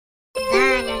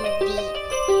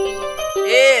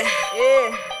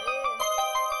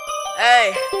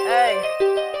Hey, hey.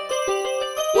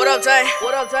 What up, Tay?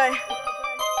 What up, Tay?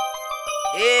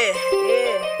 Yeah,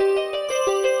 yeah.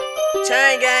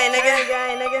 Chain gang, nigga. Chain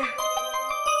gang, nigga.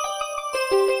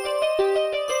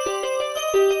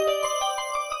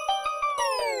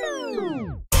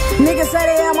 Niggas say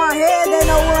they at my head, they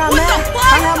know where I'm at.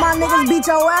 I have my niggas beat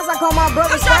your ass, I call my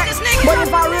brother Stack. But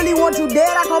if I really want you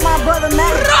dead, I call my brother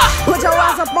Matt. Put your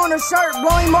ass up on the shirt,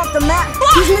 blow him off the map.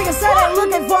 These niggas say they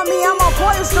looking for me, I'm on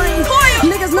Coil Street.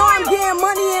 Niggas know I'm getting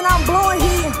money and I'm blowing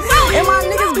heat. And my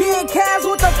niggas getting cash,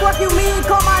 what the fuck you mean?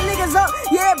 Call my niggas up,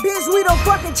 yeah bitch, we the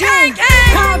fucking team.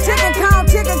 Count chicken, count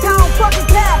fucking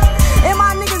cash. And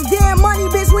my niggas getting money,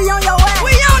 bitch, we on your ass.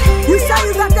 We on it. You say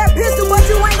you got that pistol, but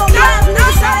you ain't gon' blast.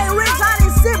 Niggas say they rich, I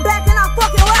didn't sit back and I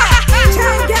fucking laugh.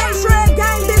 Chain gang, shred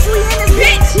gang, bitch, we in this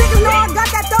bitch. Niggas know I got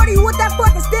that 30 with that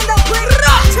fucking stand-up clip.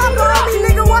 Chopper on me,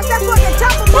 nigga, watch that fucking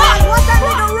chopper block. Watch that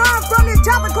nigga run from this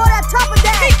chopper, call that chopper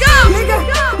dash.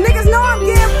 Niggas know I'm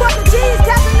getting fucking cheese.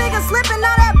 Catch a nigga slipping,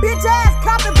 now that bitch ass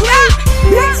copping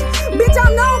please. Bitch, I'm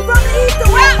known from the east to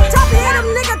west. Chopper hit him,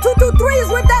 nigga, 223s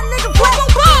with that nigga flex.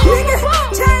 Nigga,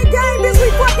 chain gang, bitch, we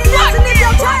fucking nuts. And if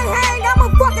your chain hang, I'ma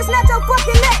fucking snatch your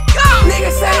fucking neck.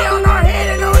 Niggas say they on our head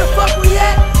and know where the fuck we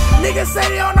at. Niggas say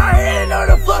they on our head and know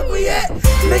where the fuck we at.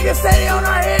 Niggas say they on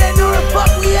our head and know where the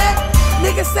fuck we at.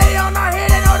 Niggas say they on our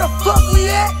head and know where the fuck we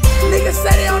at. Niggas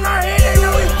say they on our head and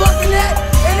know we fucking at.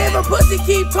 And if a pussy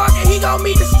keep talking, he gon'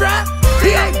 meet the strap.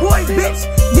 He ain't boys, bitch.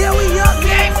 Yeah, we up,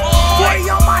 bitch. 40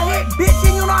 on my head, bitch,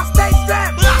 and you know I stay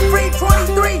strapped. Free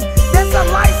 23, that's a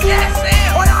light snatch.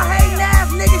 All y'all hating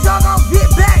ass niggas, y'all gon' get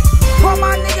back. Call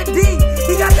my nigga D,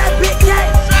 he got that big gang.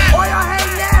 All y'all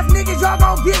hating ass niggas, y'all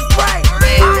gon' get sprayed.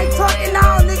 I ain't talking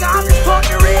now, nigga, I'm just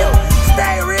talking real.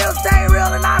 Stay real,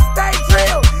 and I stay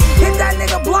drill. Hit that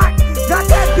nigga block, got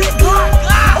that big block.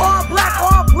 All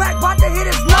black, bout to hit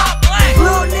his block.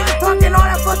 Little nigga talking all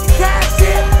that fucking cash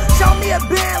shit. Show me a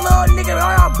band, little nigga,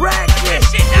 all y'all brag shit.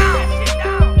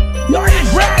 Y'all ain't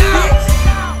brag, bitch.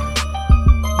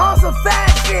 On some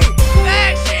fast shit.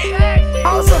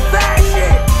 On some fast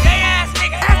shit.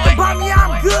 Ask about me,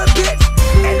 I'm good, bitch.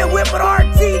 In the whip with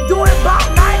RT, doing about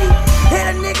 90. Hit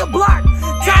a nigga block,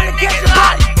 time to catch a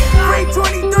body.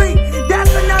 323,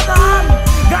 that's another homie.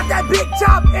 Got that big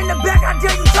chop in the back, I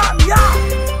tell you something, y'all.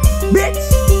 Bitch.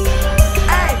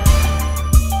 Hey.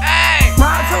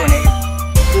 Round two, nigga.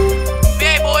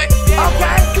 Big boy.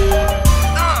 Okay.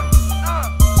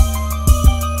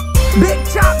 Big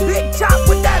chop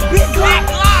with that big block.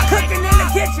 Cooking in the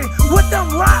kitchen with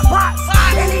them rock pots.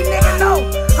 Any nigga know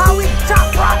how we chop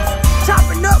rocks.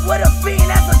 Chopping up with a fiend,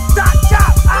 that's a stock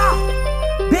chop.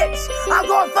 Bitch, I'm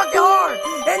going fucking hard.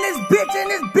 And this bitch,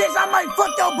 I might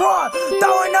fuck your broad.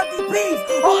 Throwing up these beats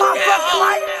on my fucking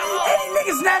life. Any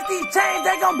niggas snatch these chains,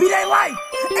 they gon' be their life.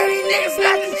 Any niggas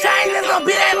snatch these chains, it's gon'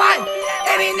 be their life.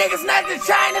 Any niggas snatch the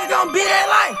chain, it's gon' be their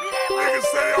life. Niggas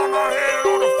say they on our head and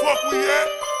know the fuck we at.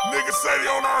 Niggas say they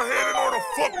on our head and know the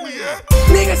fuck we at.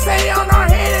 Niggas say they on our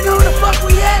head and know the fuck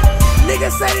we at.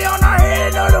 Niggas say they on our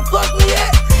head and know the fuck we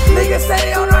at. Niggas say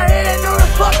they on our head and know the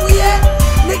fuck we at.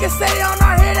 Niggas say they on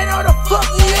our head and know the fuck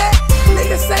we at.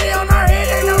 Niggas say they on our head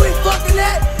and know we fucking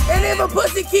at. And if a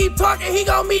pussy keep talking, he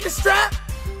gon' meet the strap.